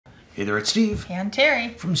Hey there, it's Steve. And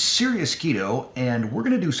Terry. From Serious Keto, and we're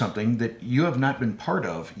going to do something that you have not been part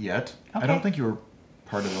of yet. Okay. I don't think you were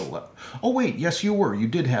part of the... Oh, wait, yes, you were. You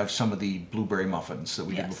did have some of the blueberry muffins that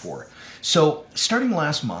we did before. So, starting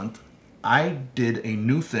last month, I did a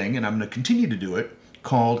new thing, and I'm going to continue to do it,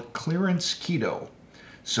 called Clearance Keto.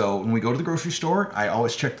 So, when we go to the grocery store, I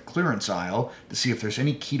always check the clearance aisle to see if there's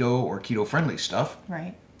any keto or keto-friendly stuff.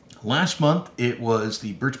 Right. Last month, it was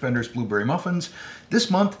the Birch Benders Blueberry Muffins. This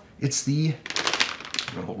month, it's the...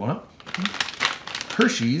 I'm going to hold one up.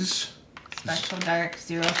 Hershey's... Special Dark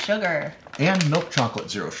Zero Sugar. And Milk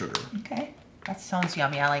Chocolate Zero Sugar. Okay. That sounds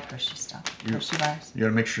yummy. I like Hershey stuff. Hershey bars. You got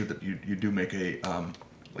to make sure that you do make a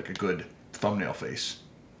like a good thumbnail face.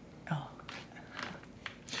 Oh.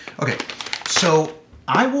 Okay, so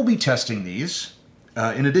I will be testing these.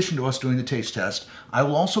 In addition to us doing the taste test, I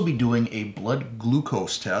will also be doing a blood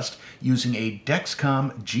glucose test using a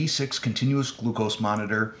Dexcom G6 continuous glucose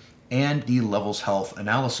monitor and the Levels Health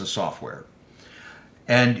analysis software.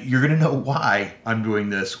 And you're going to know why I'm doing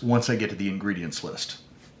this once I get to the ingredients list.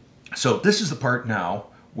 So this is the part now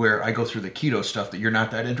where I go through the keto stuff that you're not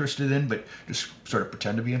that interested in, but just sort of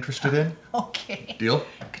pretend to be interested in. Okay. Deal?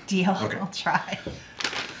 Good deal. Okay. I'll try.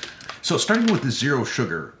 So starting with the zero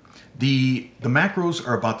sugar, the macros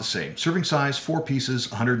are about the same. Serving size, 4 pieces,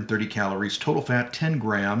 130 calories, total fat, 10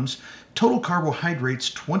 grams, total carbohydrates,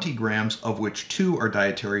 20 grams, of which 2 are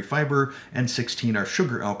dietary fiber and 16 are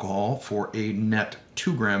sugar alcohol for a net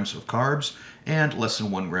 2 grams of carbs and less than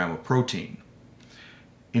 1 gram of protein.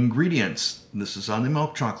 Ingredients, this is on the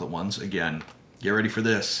milk chocolate ones, again, get ready for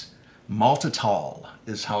this. Maltitol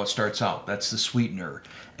is how it starts out. That's the sweetener.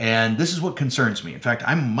 And this is what concerns me. In fact,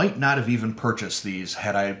 I might not have even purchased these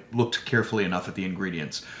had I looked carefully enough at the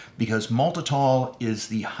ingredients, because maltitol is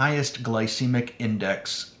the highest glycemic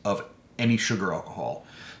index of any sugar alcohol.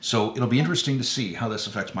 So it'll be interesting to see how this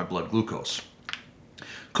affects my blood glucose.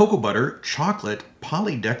 Cocoa butter, chocolate,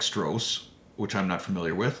 polydextrose, which I'm not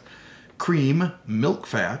familiar with, cream, milk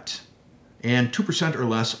fat, and 2% or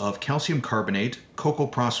less of calcium carbonate, cocoa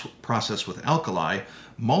processed with alkali,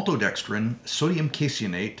 maltodextrin, sodium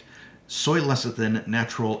caseinate, soy lecithin,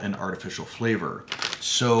 natural and artificial flavor.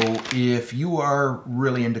 So if you are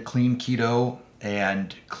really into clean keto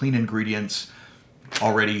and clean ingredients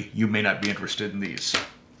already, you may not be interested in these.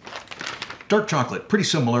 Dark chocolate, pretty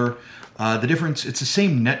similar. The difference, it's the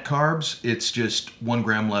same net carbs, it's just 1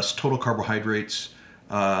 gram less total carbohydrates,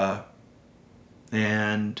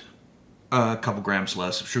 and a couple grams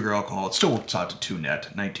less of sugar alcohol. It still works out to 2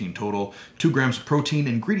 net, 19 total. 2 grams of protein.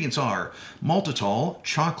 Ingredients are maltitol,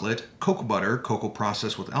 chocolate, cocoa butter, cocoa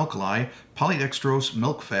processed with alkali, polydextrose,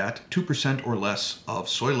 milk fat, 2% or less of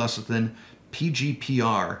soy lecithin,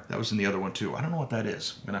 PGPR. That was in the other one too. I don't know what that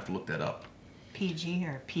is. I'm going to have to look that up. PG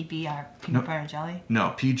or PBR, peanut butter jelly?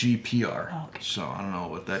 No, PGPR. Oh, okay. So I don't know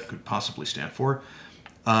what that could possibly stand for.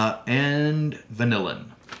 And vanillin.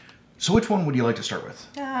 So which one would you like to start with?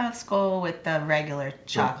 Let's go with the regular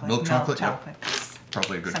chocolate. Milk chocolate? Chocolate. Yep.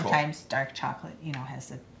 Probably a good call. Sometimes dark chocolate, you know, has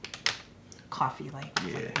a coffee-like.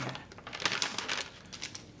 Yeah.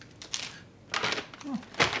 Oh.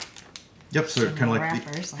 Yep, so they're kind of like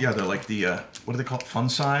wrappers, the, yeah, they're like the, what do they call it, fun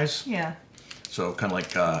size? Yeah. So kind of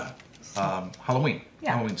like Halloween,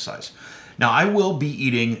 Yeah. Halloween size. Now I will be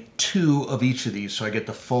eating 2 of each of these, so I get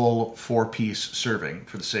the full 4-piece serving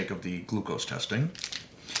for the sake of the glucose testing.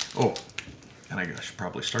 Oh, and I should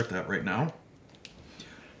probably start that right now.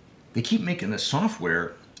 They keep making this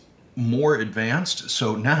software more advanced,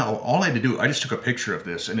 so now all I had to do, I just took a picture of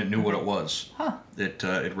this and it knew what it was. Huh. It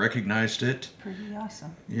recognized it. Pretty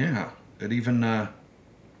awesome. Yeah, it even...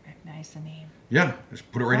 Recognize the name. yeah, just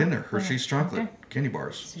put it right in there. Oh, Hershey's chocolate okay. candy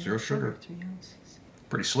bars, 0 sugar. 3 ounces.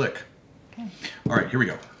 Pretty slick. Okay. All right, here we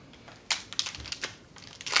go.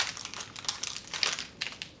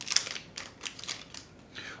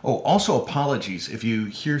 Oh, also apologies if you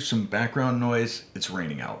hear some background noise. It's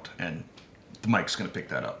raining out, and the mic's going to pick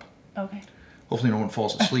that up. Okay. Hopefully no one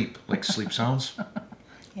falls asleep, like sleep sounds.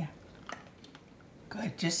 Yeah.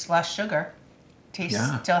 Good. Just less sugar. Taste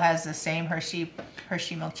Yeah. still has the same Hershey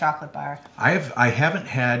milk chocolate bar. I haven't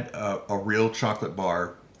had a real chocolate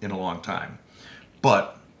bar in a long time,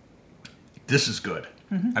 but this is good.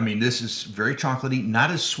 Mm-hmm. I mean, this is very chocolatey, not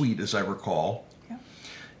as sweet as I recall. Yeah.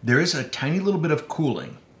 There is a tiny little bit of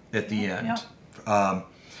cooling at the end. Yeah.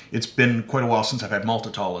 It's been quite a while since I've had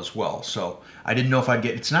maltitol as well, so I didn't know if I'd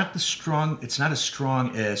get. It's not as strong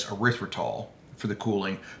as erythritol for the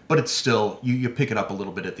cooling, but it's still you pick it up a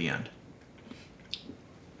little bit at the end.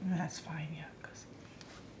 That's fine, yeah,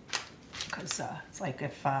 because it's like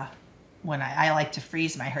if when I like to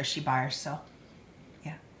freeze my Hershey bars, so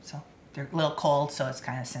yeah, so They're a little cold, so it's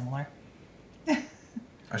kind of similar.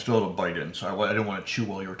 I still have a bite in, so I didn't want to chew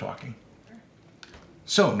while you were talking.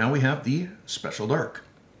 So now we have the Special Dark.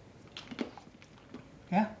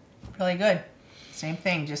 Yeah, really good. Same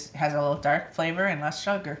thing, just has a little dark flavor and less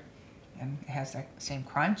sugar. And it has that same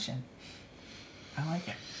crunch, and I like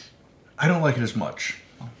it. I don't like it as much.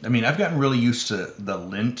 I mean, I've gotten really used to the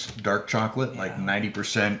Lindt dark chocolate, like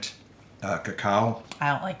 90% cacao.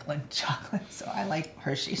 I don't like Lindt chocolate, so I like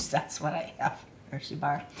Hershey's. That's what I have, Hershey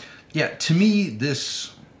bar. Yeah, to me,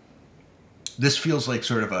 this feels like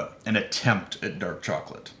sort of an attempt at dark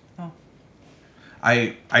chocolate. Oh.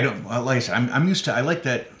 I don't, like I said, I'm used to, I like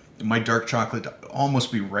that my dark chocolate to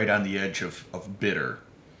almost be right on the edge of bitter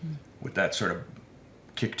with that sort of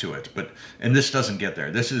kick to it. And this doesn't get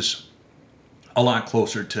there. This is a lot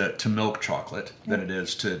closer to milk chocolate than it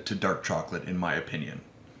is to dark chocolate, in my opinion.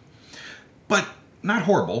 But not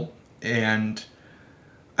horrible, and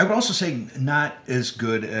I would also say not as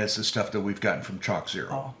good as the stuff that we've gotten from Chalk Zero.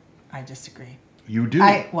 Oh, I disagree. You do?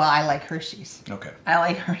 Well, I like Hershey's. Okay. I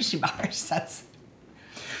like Hershey bars. That's...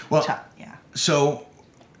 Well, yeah. So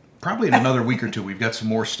probably in another week or two, we've got some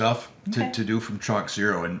more stuff to do from Chalk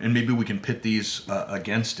Zero, and maybe we can pit these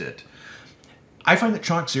against it. I find that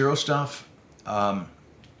Chalk Zero stuff,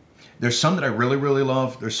 there's some that I really, really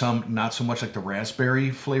love. There's some not so much, like the raspberry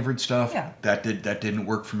flavored stuff. Yeah. That didn't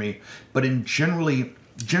work for me. But generally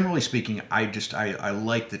speaking, I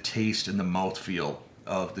like the taste and the mouthfeel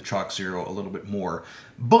of the Chalk Zero a little bit more.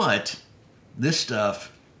 But this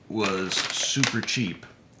stuff was super cheap.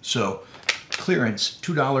 So clearance,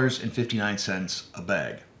 $2.59 a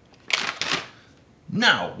bag.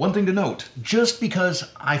 Now, one thing to note, just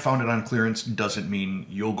because I found it on clearance doesn't mean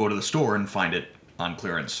you'll go to the store and find it on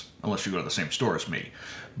clearance, unless you go to the same store as me.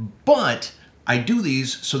 But I do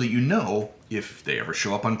these so that you know if they ever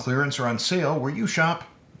show up on clearance or on sale where you shop,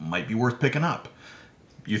 might be worth picking up.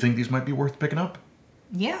 You think these might be worth picking up?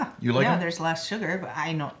 Yeah. You like them? There's less sugar, but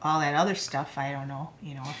I know all that other stuff, I don't know.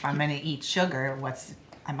 You know, if I'm going to eat sugar,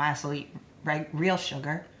 I might as well eat real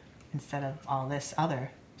sugar instead of all this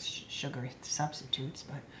other sugar substitutes,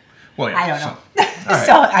 but well, yeah, I don't know. Right.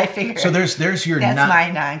 So I figured. So there's your that's my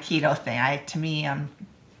non-keto thing. To me,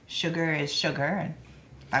 sugar is sugar, and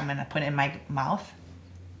if I'm gonna put it in my mouth,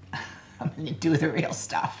 I'm gonna do the real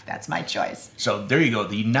stuff. That's my choice. So there you go,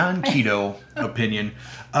 the non-keto opinion.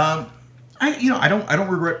 I don't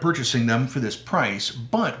regret purchasing them for this price,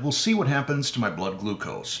 but we'll see what happens to my blood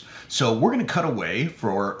glucose. So we're gonna cut away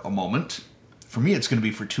for a moment. For me, it's going to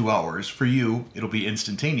be for 2 hours. For you, it'll be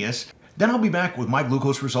instantaneous. Then I'll be back with my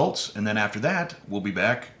glucose results, and then after that, we'll be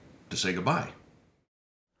back to say goodbye.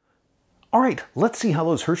 All right, let's see how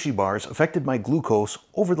those Hershey bars affected my glucose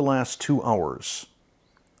over the last 2 hours.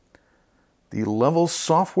 The Levels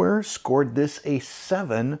software scored this a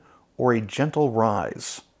 7 or a gentle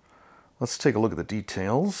rise. Let's take a look at the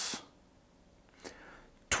details.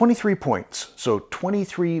 23 points, so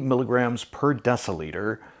 23 milligrams per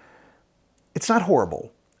deciliter. It's not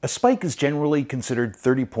horrible. A spike is generally considered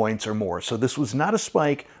 30 points or more, so this was not a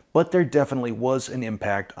spike, but there definitely was an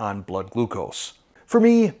impact on blood glucose. For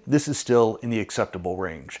me, this is still in the acceptable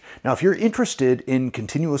range. Now, if you're interested in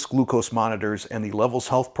continuous glucose monitors and the Levels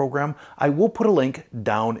Health program, I will put a link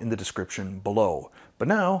down in the description below. But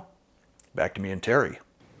now, back to me and Terry.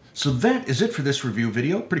 So that is it for this review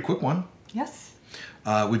video. Pretty quick one. Yes.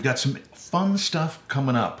 We've got some fun stuff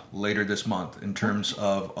coming up later this month in terms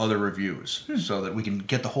of other reviews, so that we can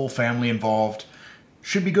get the whole family involved.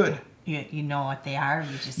 Should be good. You know what they are?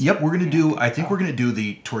 Yep, we're gonna do. I think we're gonna do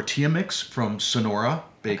the tortilla mix from Sonora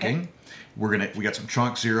Baking. Okay. We got some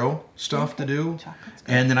Chalk Zero stuff to do,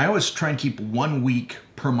 and then I always try and keep 1 week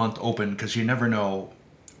per month open because you never know.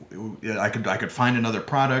 I could find another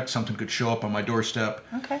product. Something could show up on my doorstep.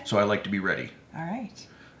 Okay. So I like to be ready. All right.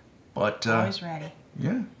 But always ready.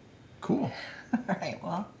 Yeah. Cool. All right,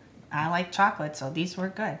 well, I like chocolate, so these were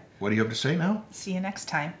good. What do you have to say now? See you next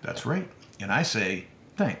time. That's right. And I say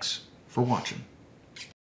thanks for watching.